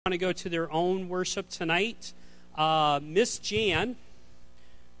Want to go to their own worship tonight. Miss Jan,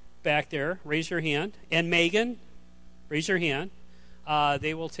 back there, raise your hand. And Megan, raise your hand.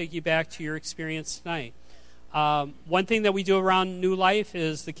 They will take you back to your experience tonight. One thing that we do around New Life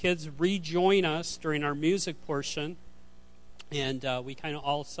is the kids rejoin us during our music portion, and we kind of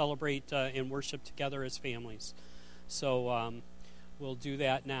all celebrate and worship together as families. So we'll do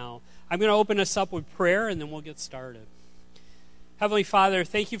that now. I'm going to open us up with prayer, and then we'll get started. Heavenly Father,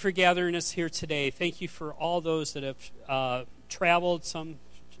 thank you for gathering us here today. Thank you for all those that have traveled. Some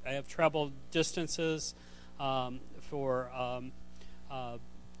have traveled distances for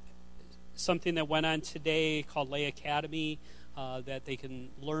something that went on today called Lay Academy, that they can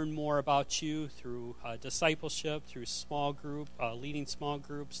learn more about you through discipleship, through small group, leading small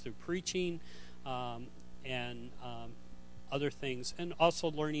groups, through preaching, and other things, and also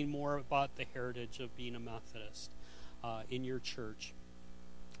learning more about the heritage of being a Methodist in your church.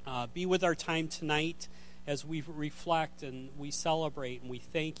 Be with our time tonight as we reflect and we celebrate, and we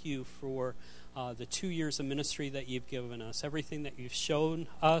thank you for the 2 years of ministry that you've given us, everything that you've shown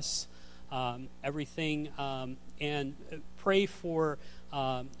us, everything, and pray for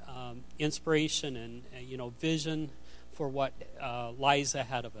inspiration and vision for what lies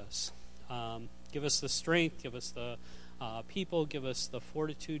ahead of us. Give us the strength, give us the people, give us the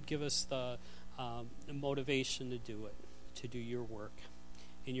fortitude, give us the motivation to do it, to do your work.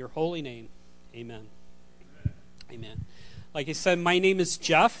 In your holy name, amen. Amen. Like I said, my name is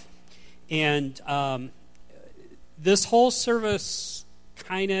Jeff, and this whole service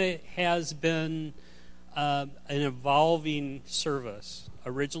kind of has been an evolving service.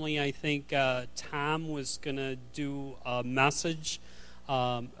 Originally, I think Tom was going to do a message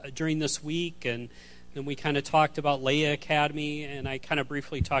during this week, and then we kind of talked about Lay Academy, and I kind of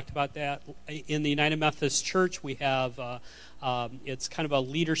briefly talked about that. In the United Methodist Church, we have, it's kind of a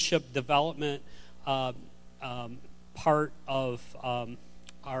leadership development part of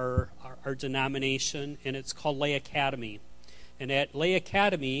our denomination, and it's called Lay Academy. And at Lay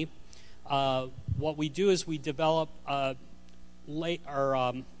Academy, what we do is we develop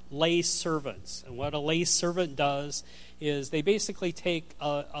lay servants. And what a lay servant does is they basically take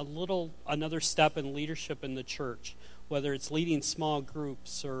another step in leadership in the church, whether it's leading small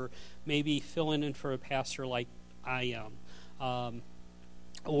groups or maybe filling in for a pastor like I am,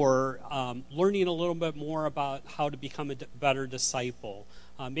 or learning a little bit more about how to become a better disciple.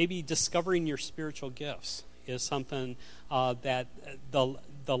 Maybe discovering your spiritual gifts is something that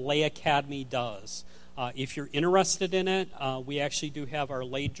the Lay Academy does. If you're interested in it, we actually do have our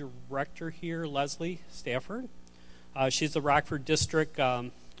lay director here, Leslie Stafford. She's the Rockford District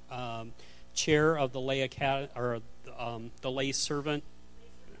chair of the Lay Academy, or the Lay Servant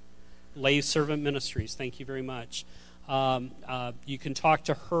Ministries. Thank you very much. You can talk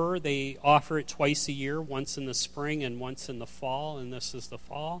to her. They offer it twice a year, once in the spring and once in the fall, and this is the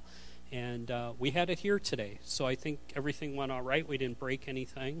fall. And we had it here today, so I think everything went all right. We didn't break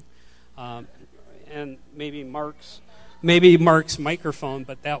anything. And maybe Mark's microphone,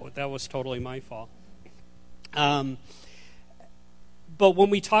 but that was totally my fault. But when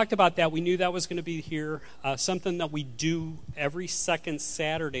we talked about that, we knew that was going to be here. Something that we do every second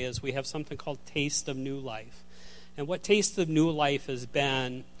Saturday is we have something called Taste of New Life. And what Taste of New Life has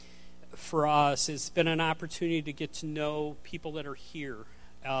been for us, it's been an opportunity to get to know people that are here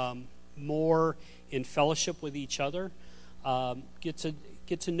more in fellowship with each other, get to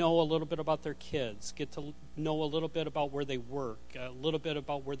know a little bit about their kids, get to know a little bit about where they work, a little bit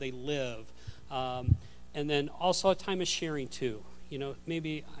about where they live, and then also a time of sharing too.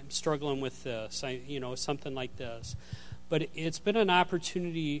 Maybe I'm struggling with this, something like this. But it's been an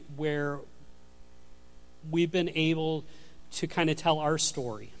opportunity where we've been able to kind of tell our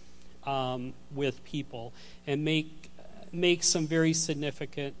story with people and make some very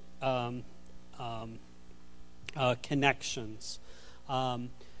significant connections. Now,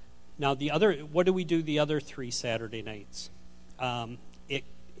 what do we do the other 3 Saturday nights?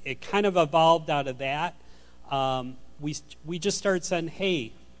 It kind of evolved out of that. We just started saying,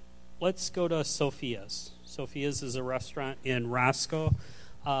 hey, let's go to Sophia's. Sophia's is a restaurant in Roscoe.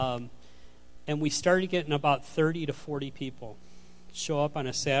 And we started getting about 30 to 40 people show up on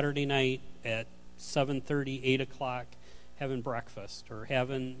a Saturday night at 7:30, 8 o'clock, having breakfast or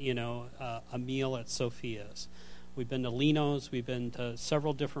having, a meal at Sophia's. We've been to Lino's. We've been to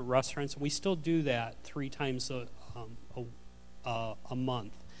several different restaurants. We still do that 3 times a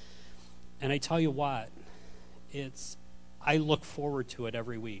month. And I tell you what, I look forward to it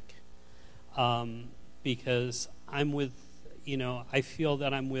every week because I'm with, I feel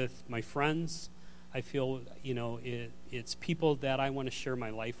that I'm with my friends. I feel, it's people that I want to share my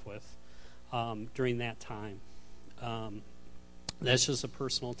life with during that time. That's just a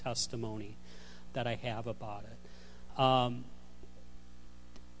personal testimony that I have about it.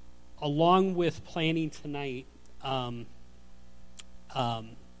 Along with planning tonight,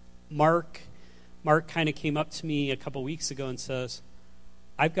 Mark kind of came up to me a couple weeks ago and says,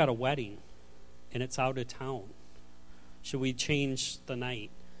 I've got a wedding, and it's out of town. Should we change the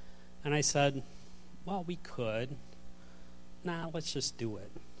night? And I said, well, we could. Nah, let's just do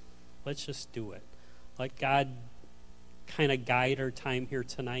it. Let's just do it. Let God kind of guide our time here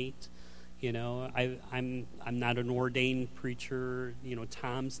tonight. I'm not an ordained preacher.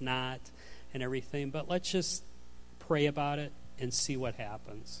 Tom's not, and everything. But let's just pray about it and see what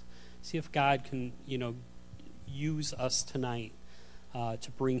happens. See if God can, use us tonight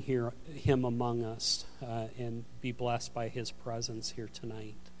to bring Him among us and be blessed by His presence here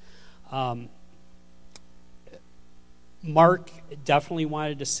tonight. Mark definitely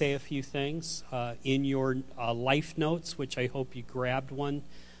wanted to say a few things in your life notes, which I hope you grabbed one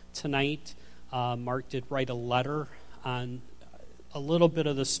tonight. Mark did write a letter on a little bit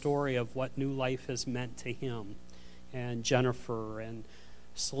of the story of what New Life has meant to him, and Jennifer and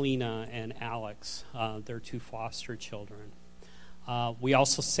Selena and Alex, their 2 foster children. We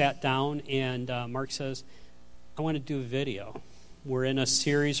also sat down, and Mark says, I want to do a video. We're in a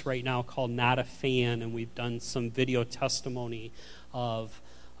series right now called Not a Fan, and we've done some video testimony of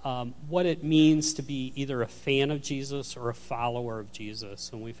what it means to be either a fan of Jesus or a follower of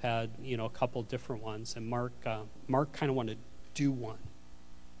Jesus. And we've had, a couple different ones, and Mark kind of wanted to do one.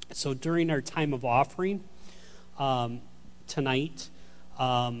 So during our time of offering tonight,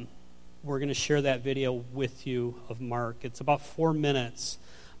 we're going to share that video with you of Mark. It's about 4 minutes.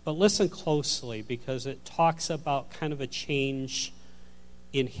 But listen closely, because it talks about kind of a change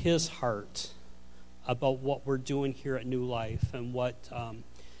in his heart about what we're doing here at New Life, and what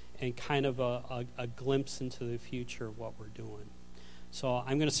and kind of a glimpse into the future of what we're doing. So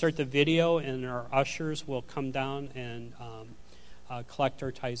I'm going to start the video, and our ushers will come down and collect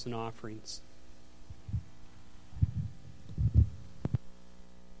our tithes and offerings.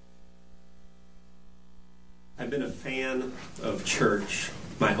 I've been a fan of church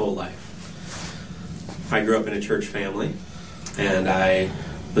my whole life. I grew up in a church family, and I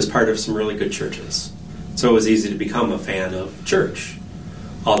was part of some really good churches. So it was easy to become a fan of church.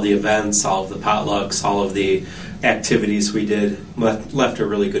 All the events, all of the potlucks, all of the activities we did left a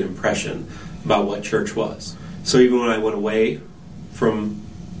really good impression about what church was. So even when I went away from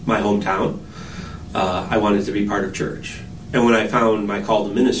my hometown, I wanted to be part of church. And when I found my call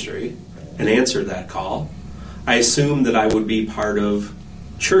to ministry and answered that call, I assumed that I would be part of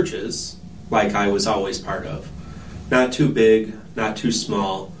churches like I was always part of. Not too big, not too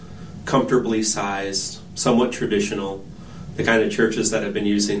small, comfortably sized, somewhat traditional, the kind of churches that have been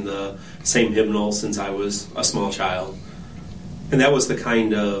using the same hymnal since I was a small child. And that was the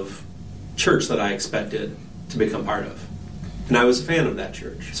kind of church that I expected to become part of. And I was a fan of that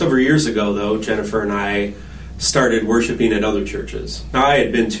church. Several years ago, though, Jennifer and I started worshiping at other churches. Now, I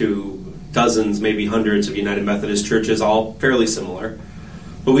had been to dozens, maybe hundreds of United Methodist churches, all fairly similar.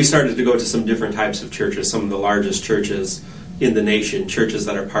 But we started to go to some different types of churches, some of the largest churches in the nation, churches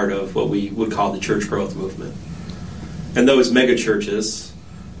that are part of what we would call the church growth movement. And those mega churches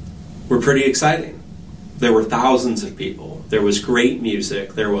were pretty exciting. There were thousands of people. There was great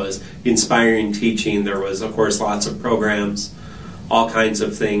music. There was inspiring teaching. There was, of course, lots of programs, all kinds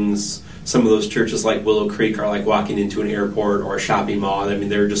of things. Some of those churches like Willow Creek are like walking into an airport or a shopping mall. I mean,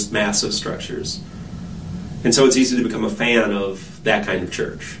 they're just massive structures. And so it's easy to become a fan of that kind of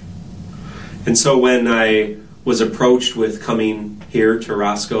church. And so when I was approached with coming here to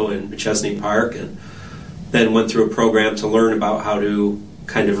Roscoe and McChesney Park, and then went through a program to learn about how to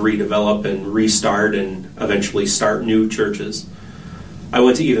kind of redevelop and restart and eventually start new churches, I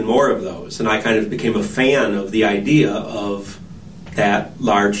went to even more of those. And I kind of became a fan of the idea of that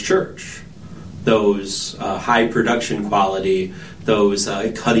large church, those high production quality, those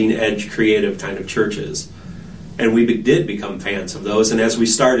cutting edge creative kind of churches. And we did become fans of those. And as we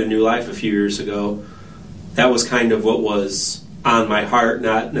started New Life a few years ago, that was kind of what was on my heart,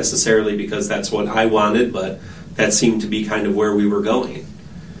 not necessarily because that's what I wanted, but that seemed to be kind of where we were going.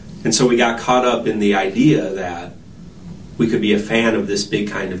 And so we got caught up in the idea that we could be a fan of this big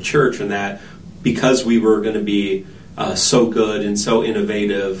kind of church, and that because we were going to be so good and so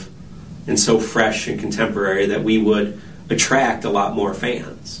innovative and so fresh and contemporary, that we would attract a lot more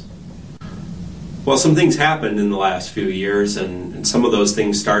fans. Well, some things happened in the last few years, and some of those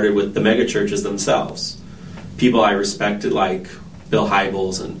things started with the mega churches themselves. People I respected like Bill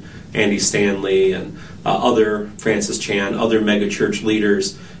Hybels and Andy Stanley and other Francis Chan, other megachurch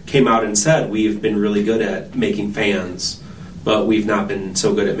leaders came out and said, we've been really good at making fans, but we've not been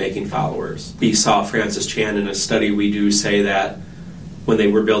so good at making followers. We saw Francis Chan in a study we do say that when they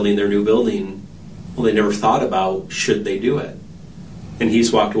were building their new building, well, they never thought about should they do it. And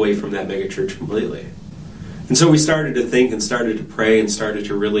he's walked away from that megachurch completely. And so we started to think and started to pray and started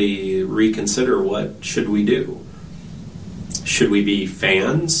to really reconsider what should we do. Should we be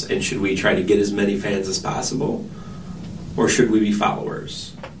fans and should we try to get as many fans as possible? Or should we be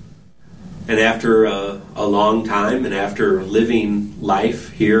followers? And after a long time and after living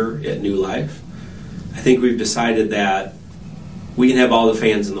life here at New Life, I think we've decided that we can have all the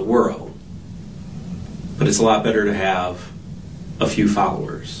fans in the world, but it's a lot better to have a few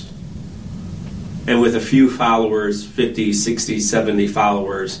followers. And with a few followers, 50, 60, 70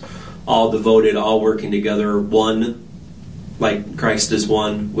 followers, all devoted, all working together, one, like Christ is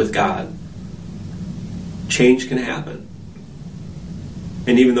one with God, change can happen.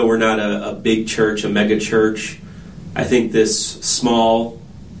 And even though we're not a big church, a mega church, I think this small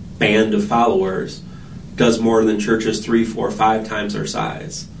band of followers does more than churches 3, 4, 5 times our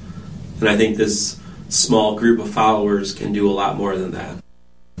size. And I think this small group of followers can do a lot more than that.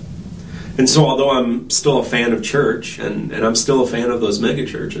 And so although I'm still a fan of church, and I'm still a fan of those mega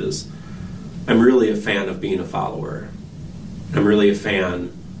churches, I'm really a fan of being a follower. I'm really a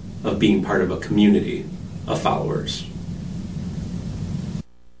fan of being part of a community of followers.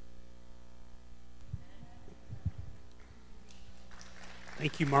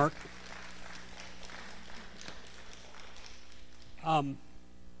 Thank you, Mark.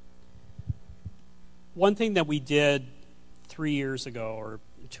 One thing that we did 3 years ago, or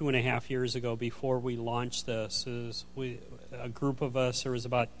 2.5 years ago, before we launched this, is a group of us, there was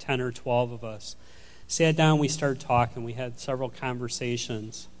about 10 or 12 of us, sat down, we started talking, we had several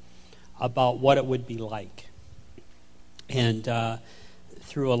conversations about what it would be like. And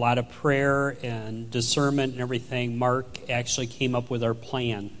through a lot of prayer and discernment and everything, Mark actually came up with our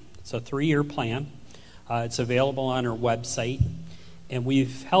plan. It's a 3-year plan. It's available on our website. And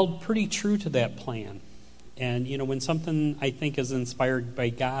we've held pretty true to that plan. And, you know, when something, I think, is inspired by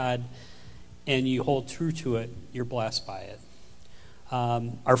God and you hold true to it, you're blessed by it.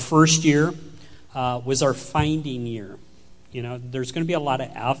 Our first year was our finding year. You know, there's going to be a lot of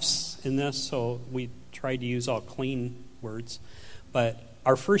F's in this, so we tried to use all clean words. But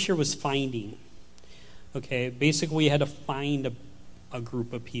our first year was finding. Okay, basically we had to find a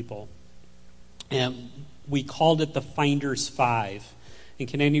group of people. And we called it the Finders 5. And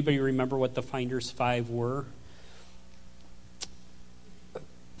can anybody remember what the Finders 5 were?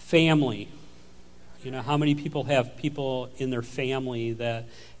 Family. You know, how many people have people in their family that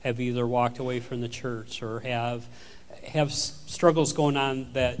have either walked away from the church or have struggles going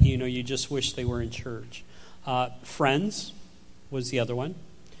on that, you know, you just wish they were in church. Friends was the other one.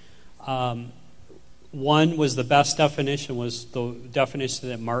 One was the best definition, was the definition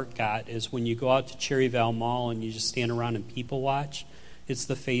that Mark got, is when you go out to Cherryvale Mall and you just stand around and people watch, it's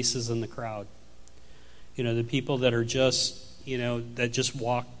the faces in the crowd. You know, the people that are just, you know, that just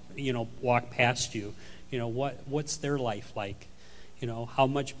walk past you. You know, what's their life like? You know, how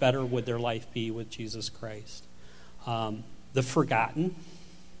much better would their life be with Jesus Christ? The forgotten.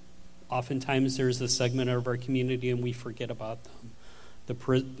 Oftentimes there's a segment of our community and we forget about them. The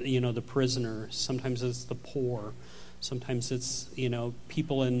prisoners. Sometimes it's the poor. Sometimes it's, you know,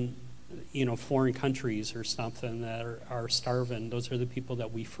 people in, you know, foreign countries or something that are starving. Those are the people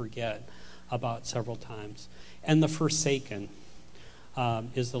that we forget about several times. And the forsaken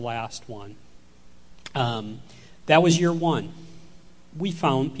is the last one. That was year one. We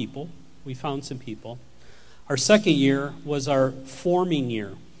found people. We found some people. Our second year was our forming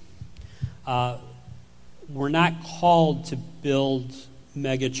year. We're not called to build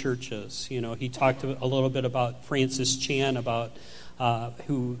mega churches. You know, he talked a little bit about Francis Chan, about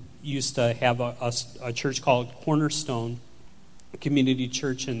who used to have a church called Cornerstone Community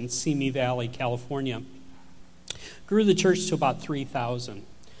Church in Simi Valley, California. Grew the church to about 3,000.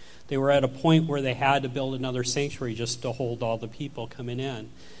 They were at a point where they had to build another sanctuary just to hold all the people coming in.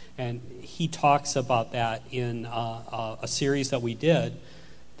 And he talks about that in a series that we did.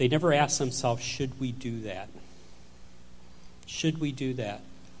 They never asked themselves, should we do that? Should we do that?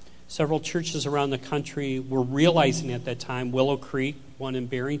 Several churches around the country were realizing at that time, Willow Creek, one in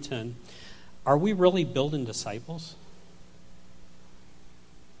Barrington, are we really building disciples?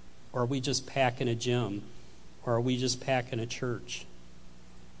 Or are we just packing a gym? Or are we just packing a church,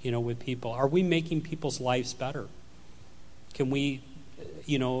 you know, with people? Are we making people's lives better? Can we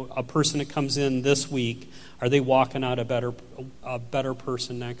a person that comes in this week, are they walking out a better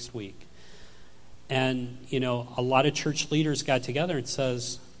person next week? And, a lot of church leaders got together and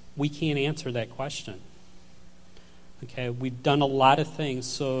says, we can't answer that question. Okay, we've done a lot of things.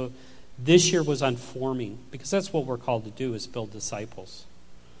 So this year was on forming, because that's what we're called to do, is build disciples.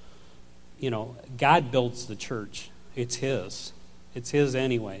 God builds the church. It's His. It's His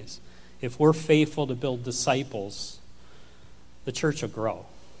anyways. If we're faithful to build disciples, the church will grow.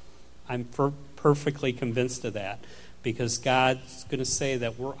 I'm perfectly convinced of that, because God's going to say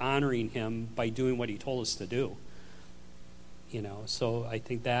that we're honoring Him by doing what He told us to do. So I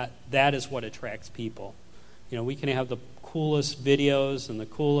think that is what attracts people. We can have the coolest videos and the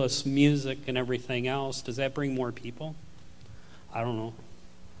coolest music and everything else. Does that bring more people? I don't know.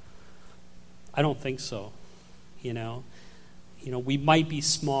 I don't think so. We might be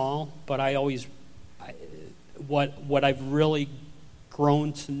small, but what I've really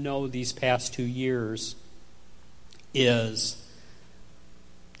grown to know these past 2 years is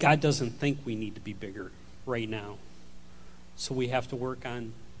God doesn't think we need to be bigger right now. So we have to work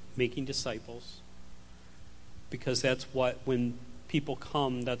on making disciples, because that's when people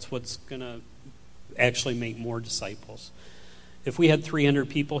come, that's what's going to actually make more disciples. If we had 300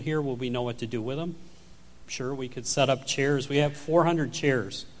 people here, would we know what to do with them? Sure, we could set up chairs. We have 400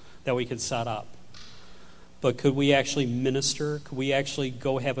 chairs that we could set up. But could we actually minister? Could we actually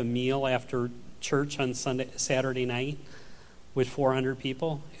go have a meal after church on Saturday night with 400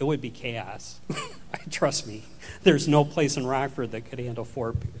 people? It would be chaos. Trust me. There's no place in Rockford that could handle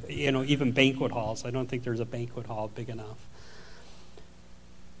even banquet halls. I don't think there's a banquet hall big enough.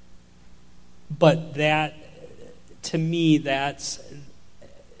 But that, to me, that's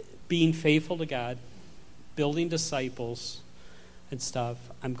being faithful to God, building disciples and stuff.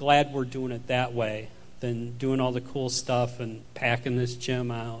 I'm glad we're doing it that way than doing all the cool stuff and packing this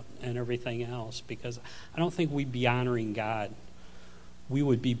gym out and everything else, because I don't think we'd be honoring God. We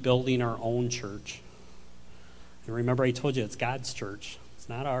would be building our own church. And remember, I told you, it's God's church. It's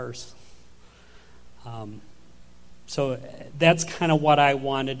not ours. So that's kind of what I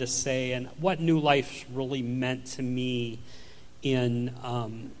wanted to say, and what New Life really meant to me in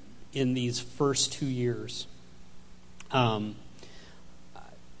these first 2 years. And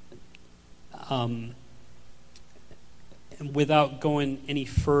without going any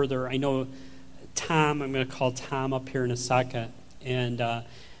further, I know Tom, I'm going to call Tom up here in a second, and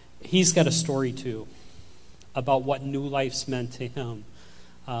he's got a story too about what New Life's meant to him.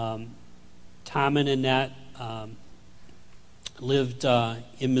 Tom and Annette lived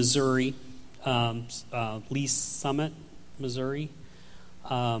in Missouri, Lee's Summit, Missouri.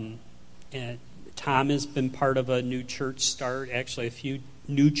 And Tom has been part of a new church start, actually a few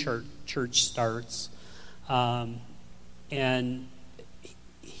new church starts. And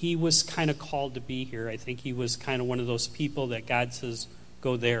he was kind of called to be here. I think he was kind of one of those people that God says,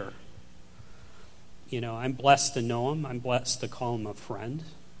 go there. I'm blessed to know him. I'm blessed to call him a friend.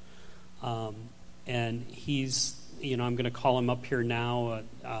 And he's, I'm going to call him up here now.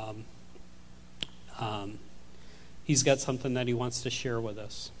 He's got something that he wants to share with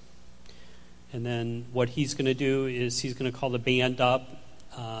us. And then what he's going to do is he's going to call the band up,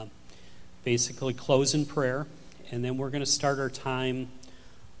 basically close in prayer, and then we're going to start our time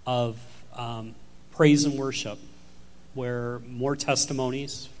of praise and worship, where more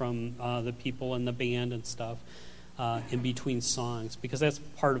testimonies from the people in the band and stuff in between songs, because that's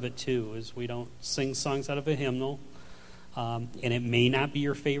part of it too, is we don't sing songs out of a hymnal, and it may not be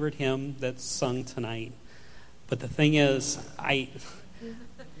your favorite hymn that's sung tonight. But the thing is, I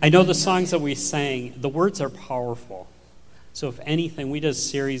know the songs that we sang, the words are powerful. So if anything, we did a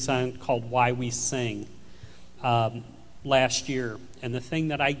series called Why We Sing last year. And the thing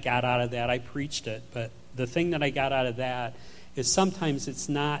that I got out of that, I preached it, but the thing that I got out of that is sometimes it's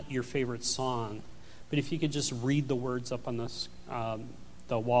not your favorite song, but if you could just read the words up on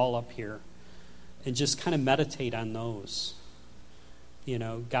the wall up here and just kind of meditate on those.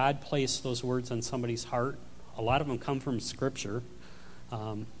 God placed those words on somebody's heart. A lot of them come from Scripture,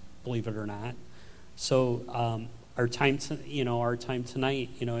 believe it or not. So our time tonight,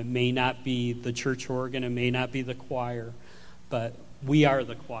 it may not be the church organ, it may not be the choir, but we are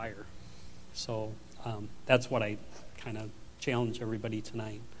the choir. So that's what I kind of challenge everybody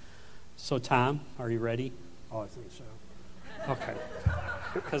tonight. So Tom, are you ready? Oh, I think so. Okay,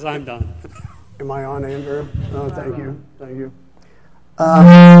 because I'm done. Am I on, Andrew? Oh, thank you. Thank you.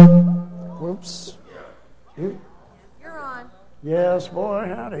 Whoops. You're on. Yes, boy,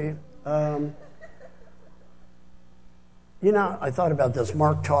 howdy. I thought about this.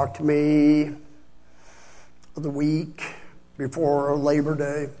 Mark talked to me the week, before Labor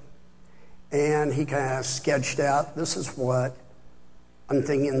Day, and he kind of sketched out, this is what I'm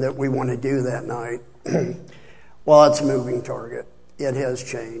thinking that we want to do that night. Well, it's a moving target. It has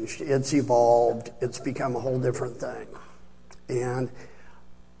changed. It's evolved. It's become a whole different thing. And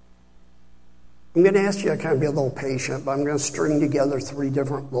I'm going to ask you to kind of be a little patient, but I'm going to string together 3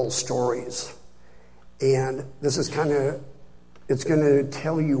 different little stories. And this is it's going to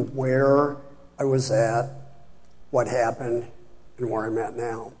tell you where I was at, what happened, and where I'm at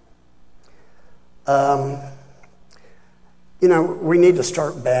now. We need to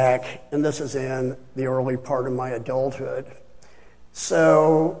start back, and this is in the early part of my adulthood.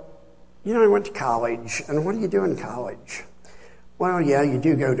 So, I went to college, and what do you do in college? Well, yeah, you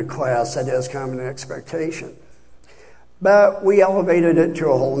do go to class. That is kind of an expectation. But we elevated it to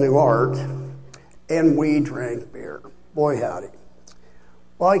a whole new art, and we drank beer. Boy, howdy.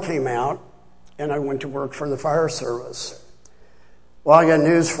 Well, I came out, and I went to work for the fire service. Well, I got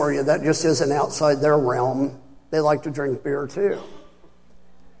news for you. That just isn't outside their realm. They like to drink beer, too.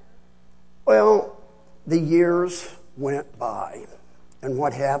 Well, the years went by, and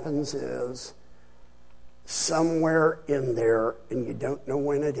what happens is somewhere in there, and you don't know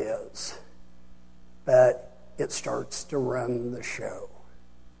when it is, but it starts to run the show.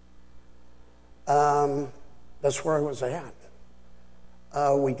 That's where I was at.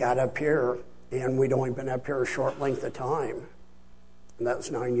 We got up here, and we'd only been up here a short length of time, and that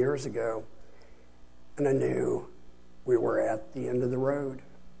was 9 years ago, and I knew we were at the end of the road.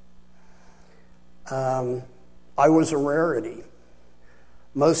 I was a rarity.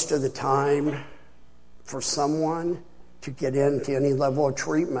 Most of the time, for someone to get into any level of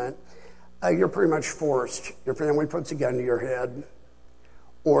treatment, you're pretty much forced. Your family puts a gun to your head,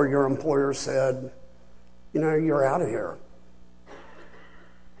 or your employer said, you're out of here.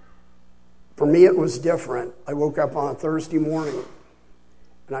 For me, it was different. I woke up on a Thursday morning,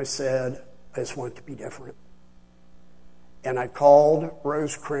 and I said, I just want it to be different. And I called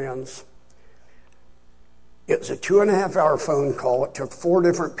Rosecrans. It was a 2.5-hour phone call. It took 4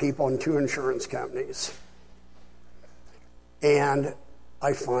 different people and 2 insurance companies. And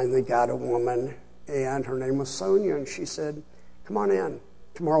I finally got a woman, and her name was Sonia, and she said, come on in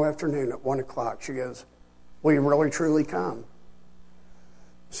tomorrow afternoon at 1 o'clock. She goes, will you really truly come?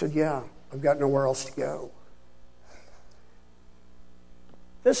 I said, yeah, I've got nowhere else to go.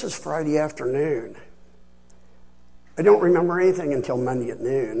 This is Friday afternoon. I don't remember anything until Monday at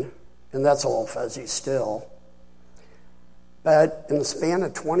noon, and that's all fuzzy still. But in the span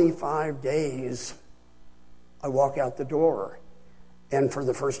of 25 days, I walk out the door. And for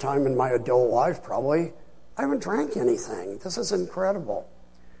the first time in my adult life, probably, I haven't drank anything. This is incredible.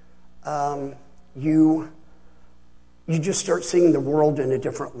 You just start seeing the world in a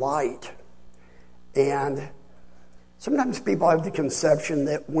different light. And sometimes people have the conception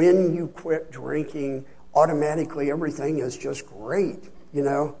that when you quit drinking, automatically everything is just great.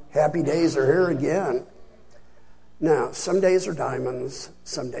 Happy days are here again. No, some days are diamonds,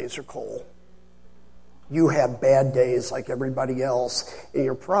 some days are coal. You have bad days like everybody else, and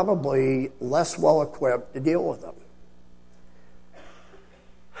you're probably less well equipped to deal with them.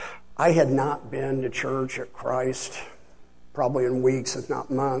 I had not been to church at Christ probably in weeks, if not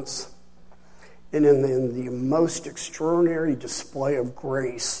months. And in the most extraordinary display of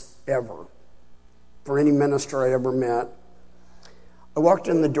grace ever, for any minister I ever met, I walked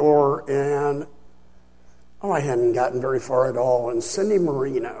in the door and, I hadn't gotten very far at all. And Cindy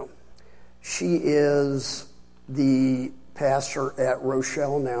Marino, she is the pastor at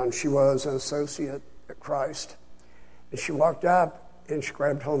Rochelle now, and she was an associate at Christ. And she walked up and she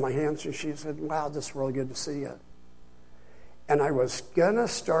grabbed hold of my hands and she said, wow, this is really good to see you. And I was going to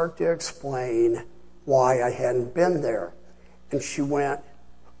start to explain why I hadn't been there. And she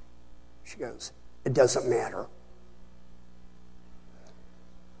goes, it doesn't matter.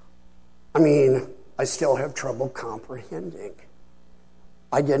 I still have trouble comprehending.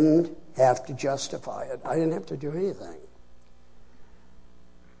 I didn't have to justify it. I didn't have to do anything.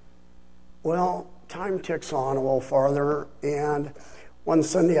 Well, time ticks on a little farther, and one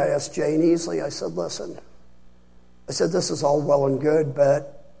Sunday I asked Jane Easley, I said, listen, this is all well and good,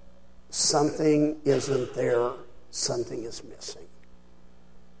 but something isn't there. Something is missing.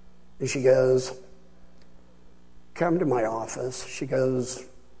 And she goes, come to my office. She goes,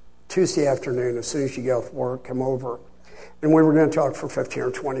 Tuesday afternoon, as soon as you get off work, come over. And we were going to talk for 15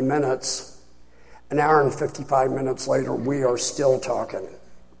 or 20 minutes. An hour and 55 minutes later, we are still talking.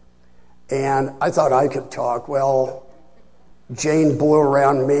 And I thought I could talk. Well, Jane blew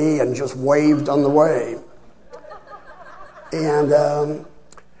around me and just waved on the way. And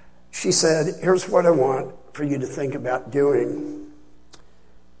she said, here's what I want. for you to think about doing.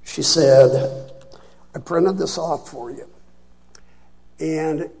 She said, I printed this off for you.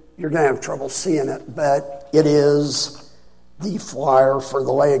 And you're going to have trouble seeing it, but it is the flyer for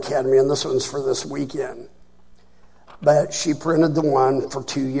the Lay Academy, and this one's for this weekend. But she printed the one for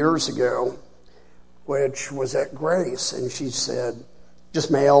 2 years ago, which was at Grace, and she said,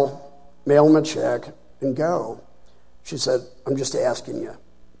 just mail them a check and go. She said, I'm just asking you.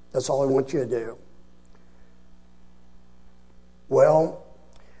 That's all I want you to do. Well,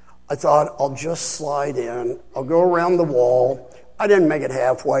 I thought I'll just slide in. I'll go around the wall. I didn't make it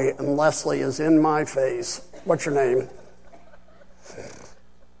halfway, and Leslie is in my face. What's your name?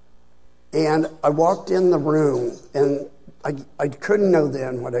 And I walked in the room, and I couldn't know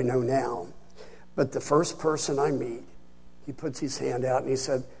then what I know now. But the first person I meet, he puts his hand out, and he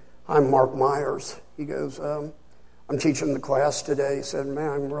said, I'm Mark Myers. He goes, I'm teaching the class today. He said, man,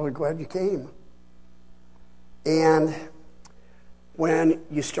 I'm really glad you came. And when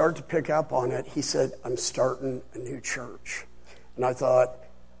you start to pick up on it, he said, I'm starting a new church. And I thought,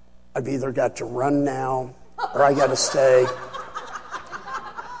 I've either got to run now or I got to stay.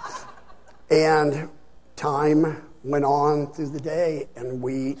 And time went on through the day, and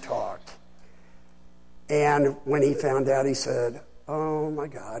we talked. And when he found out, he said, oh, my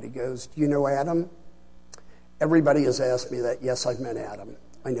God. He goes, do you know Adam? Everybody has asked me that. Yes, I've met Adam.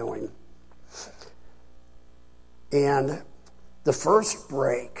 I know him. And the first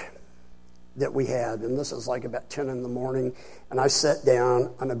break that we had, and this is like about 10 in the morning, and I sat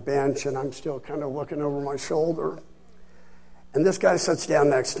down on a bench, and I'm still kind of looking over my shoulder. And this guy sits down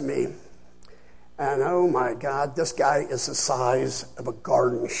next to me. And oh my God, this guy is the size of a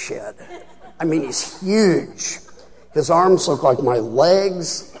garden shed. I mean, he's huge. His arms look like my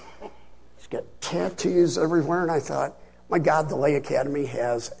legs. He's got tattoos everywhere. And I thought, my God, the Lay Academy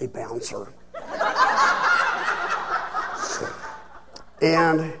has a bouncer.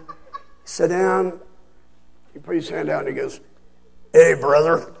 And he sat down, he put his hand out, and he goes, hey,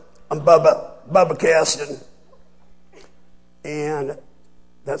 brother, I'm Bubba Caston. And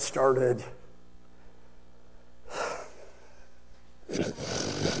that started...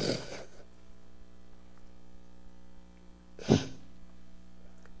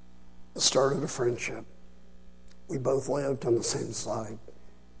 started a friendship. We both lived on the same side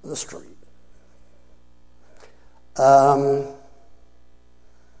of the street.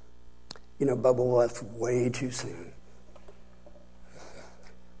 Bubba left way too soon.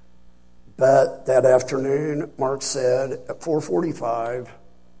 But that afternoon, Mark said, at 4:45,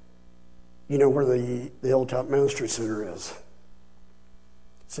 you know where the Hilltop Ministry Center is? I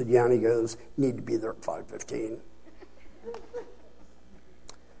said, yeah, and he goes, you need to be there at 5:15.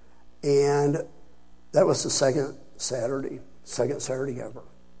 And that was the second Saturday ever.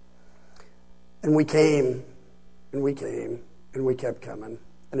 And we came, and we came, and we kept coming.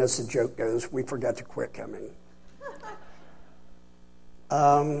 And as the joke goes, we forgot to quit coming.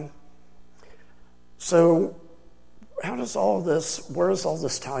 So where does all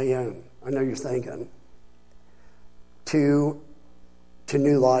this tie in? I know you're thinking. To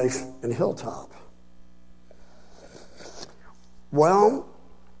New Life and Hilltop. Well,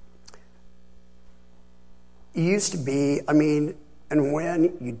 it used to be, and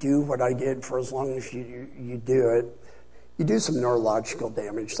when you do what I did for as long as you do it, you do some neurological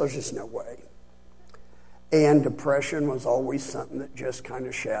damage. There's just no way. And depression was always something that just kind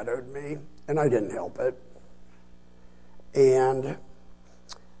of shadowed me, and I didn't help it. And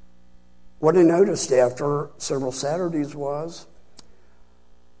what I noticed after several Saturdays was,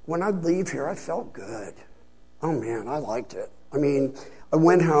 when I'd leave here, I felt good. Oh man, I liked it. I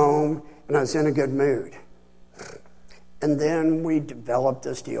went home and I was in a good mood. And then we developed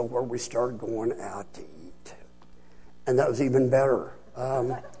this deal where we started going out to eat. And that was even better.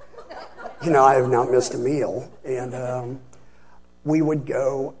 I have not missed a meal. And we would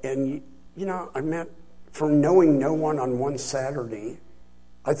go and, from knowing no one on one Saturday,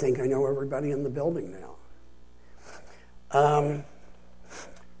 I think I know everybody in the building now.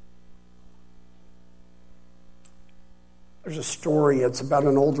 There's a story, it's about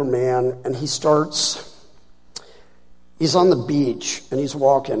an older man, and he's on the beach, and he's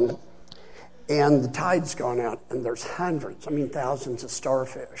walking, and the tide's gone out, and there's thousands of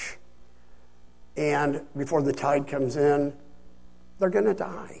starfish. And before the tide comes in, they're going to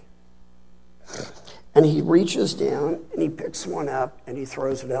die. And he reaches down, and he picks one up, and he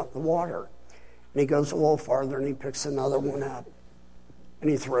throws it out in the water. And he goes a little farther, and he picks another one up, and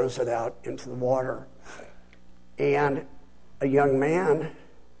he throws it out into the water. And a young man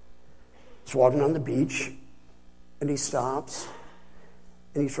is walking on the beach, and he stops,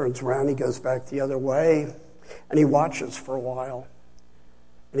 And he turns around, he goes back the other way, and he watches for a while.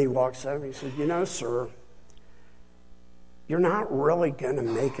 And he walks up and he said, "You know, sir, you're not really going to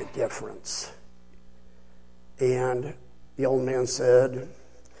make a difference." And the old man said,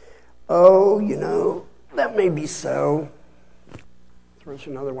 "Oh, you know, that may be so." Throws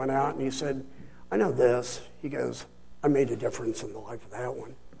another one out, and he said, "I know this." He goes, "I made a difference in the life of that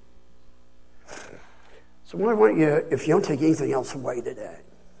one." So what I want you, if you don't take anything else away today,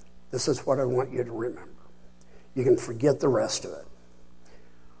 this is what I want you to remember. You can forget the rest of it.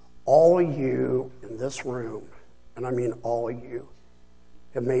 All of you in this room, and I mean all of you,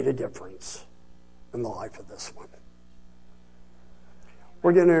 have made a difference in the life of this one.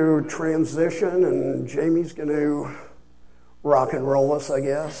 We're going to transition, and Jamie's going to rock and roll us, I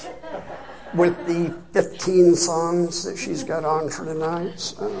guess, with the 15 songs that she's got on for tonight.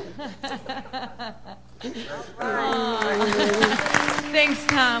 So. Thanks,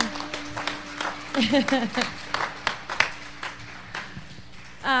 Tom.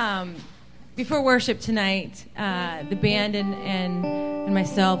 Before worship tonight, the band and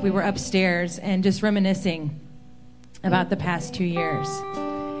myself, we were upstairs and just reminiscing about the past 2 years.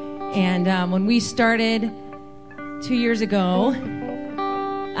 And when we started 2 years ago,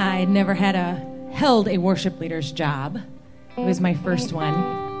 I had never held a worship leader's job. It was my first one.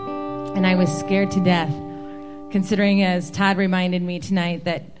 And I was scared to death, considering, as Todd reminded me tonight,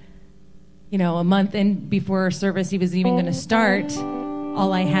 that, you know, a month in before service he was even going to start,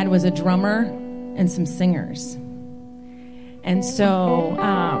 all I had was a drummer and some singers. And so,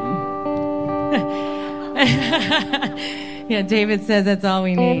 yeah, David says that's all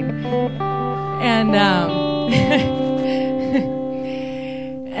we need. And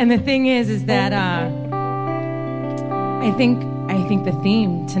and the thing is that I think the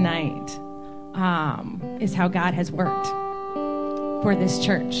theme tonight is how God has worked for this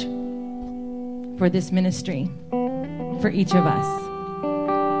church, for this ministry, for each of us.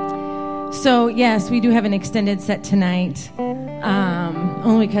 So, yes, we do have an extended set tonight,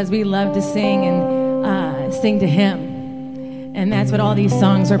 only because we love to sing and sing to Him. And that's what all these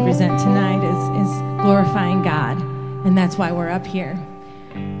songs represent tonight, is glorifying God. And that's why we're up here.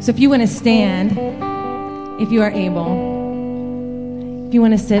 So if you want to stand, if you are able. If you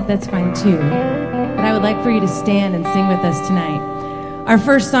want to sit, that's fine too. But I would like for you to stand and sing with us tonight. Our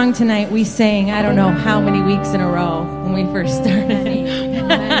first song tonight, we sang, I don't know how many weeks in a row when we first started.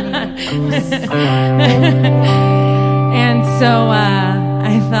 And so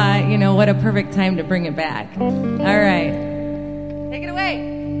I thought, you know, what a perfect time to bring it back. All right. Take it away.